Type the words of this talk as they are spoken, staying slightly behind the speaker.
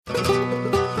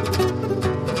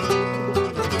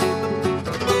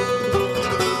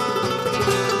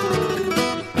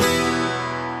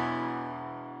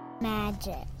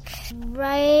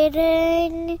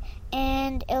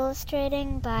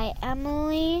by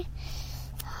Emily,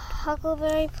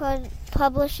 Huckleberry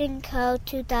Publishing Co.,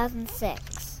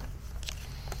 2006.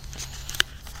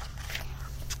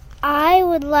 I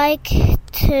would like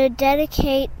to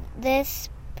dedicate this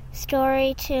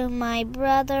story to my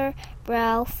brother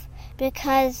Ralph,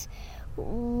 because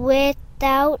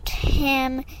without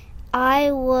him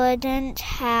I wouldn't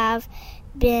have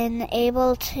been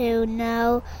able to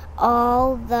know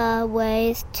all the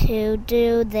ways to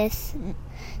do this,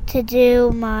 to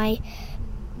do my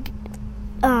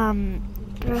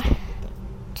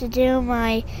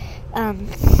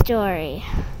story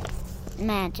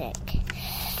magic.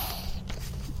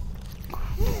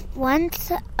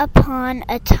 Once upon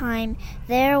a time,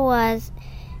 there was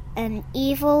an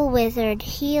evil wizard.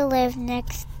 He lived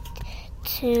next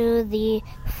to the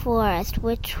forest,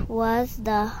 which was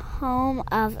the home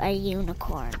of a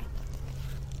unicorn.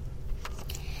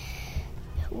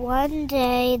 One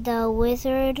day, the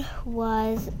wizard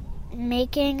was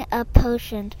making a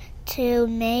potion to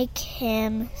make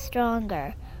him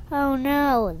stronger. Oh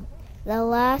no, the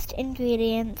last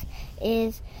ingredient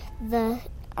is the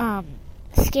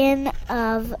skin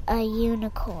of a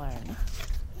unicorn.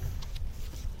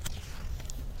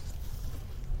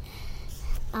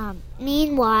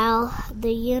 Meanwhile,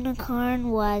 the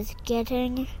unicorn was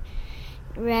getting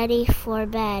ready for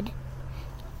bed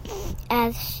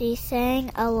as she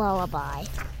sang a lullaby.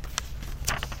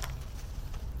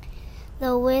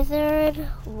 The wizard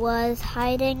was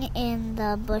hiding in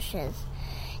the bushes.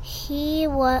 He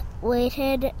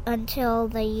waited until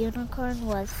the unicorn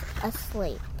was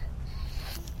asleep.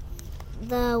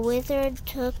 The wizard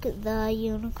took the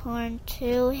unicorn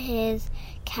to his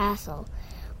castle.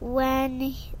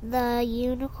 When the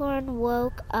unicorn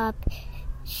woke up,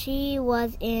 she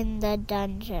was in the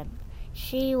dungeon.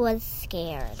 She was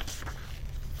scared.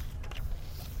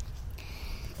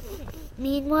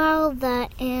 Meanwhile, the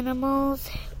animals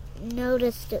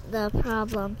noticed the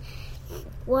problem.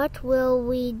 "What will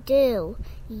we do?"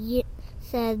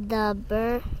 said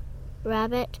the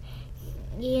rabbit.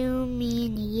 "You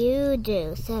mean you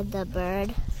do," said the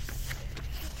bird.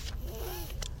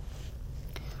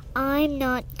 "I'm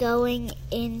not going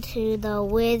into the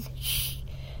whiz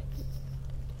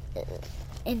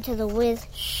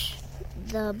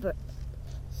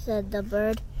said the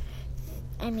bird.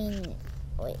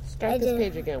 Start this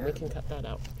page again. We can cut that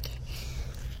out.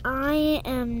 "I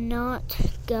am not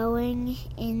going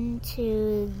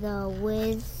into the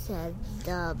whiz," said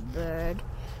the bird.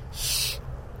 "Shh,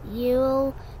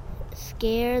 you'll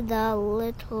scare the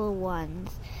little ones,"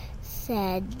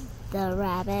 said the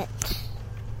rabbit.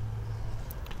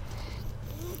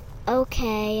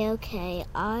 Okay,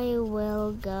 I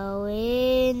will go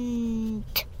in,"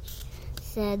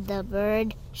 said the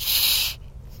bird. "Shh,"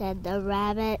 said the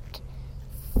rabbit.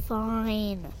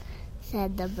 "Fine,"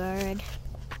 said the bird.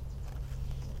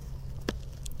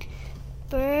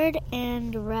 Bird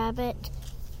and rabbit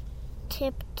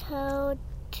tiptoed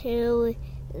to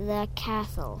the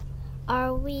castle.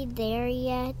 "Are we there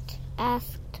yet?"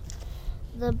 asked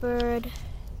the bird.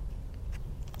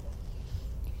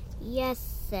 "Yes,"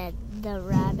 said the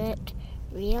rabbit.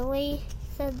 "Really?"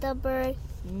 said the bird.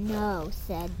 "No,"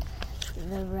 said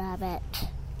the rabbit.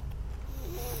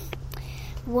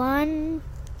 1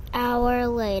 hour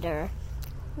later.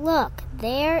 "Look,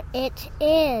 there it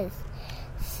is,"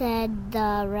 said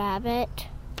the rabbit.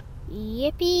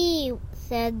 "Yippee,"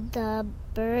 said the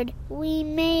bird. "We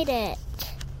made it."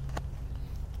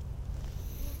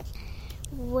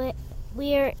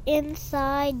 "We're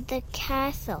inside the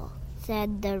castle,"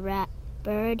 said the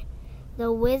bird.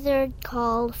 The wizard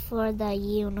called for the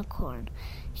unicorn.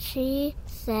 She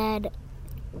said,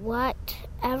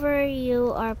 "Whatever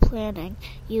you are planning,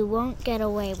 you won't get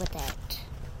away with it."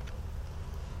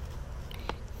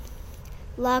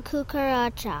 "La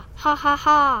cucaracha, ha ha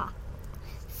ha,"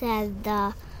 said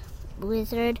the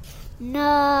wizard.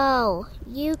 "No,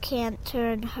 you can't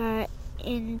turn her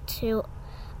into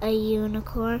a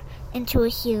unicorn, into a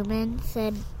human,"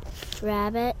 said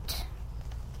Rabbit.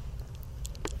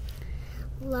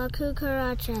 "La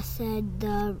cucaracha," said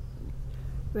the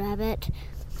rabbit.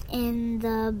 In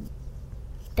the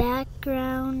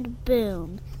background,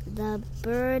 boom, the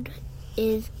bird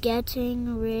is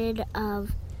getting rid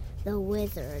of the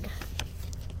wizard.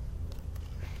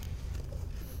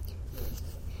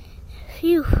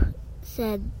 "Phew,"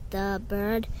 said the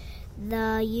bird.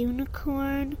 The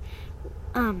unicorn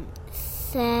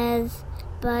says,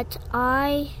 "But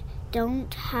I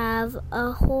don't have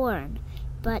a horn,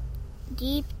 but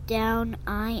deep down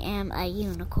I am a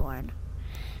unicorn."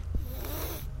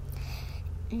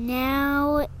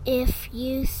 Now, if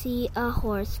you see a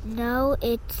horse, know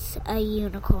it's a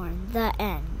unicorn. The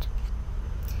end.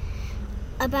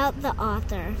 About the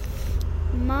author.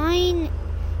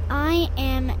 I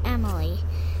am Emily.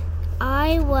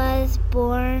 I was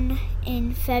born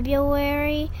in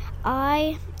February.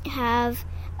 I have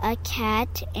a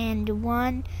cat and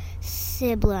one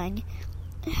sibling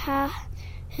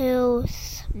who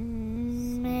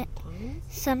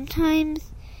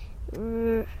sometimes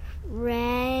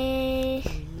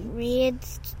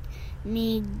reads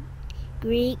me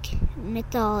Greek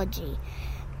mythology.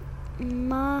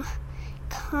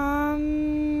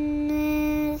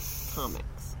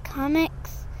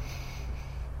 Comics.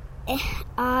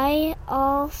 I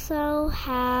also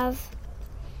have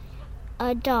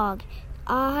a dog.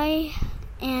 I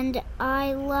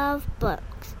love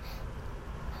books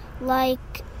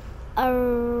like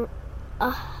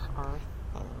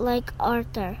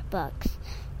Arthur books.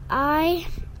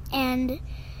 And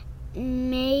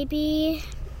maybe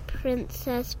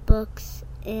princess books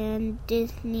and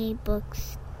Disney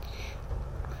books.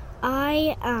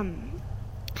 I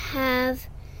have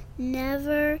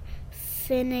never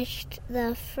finished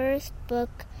the first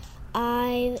book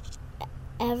I've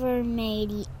ever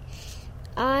made.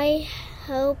 I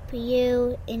hope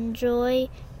you enjoy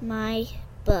my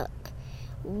book.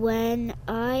 When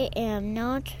I am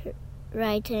not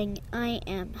writing, I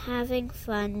am having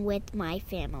fun with my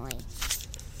family.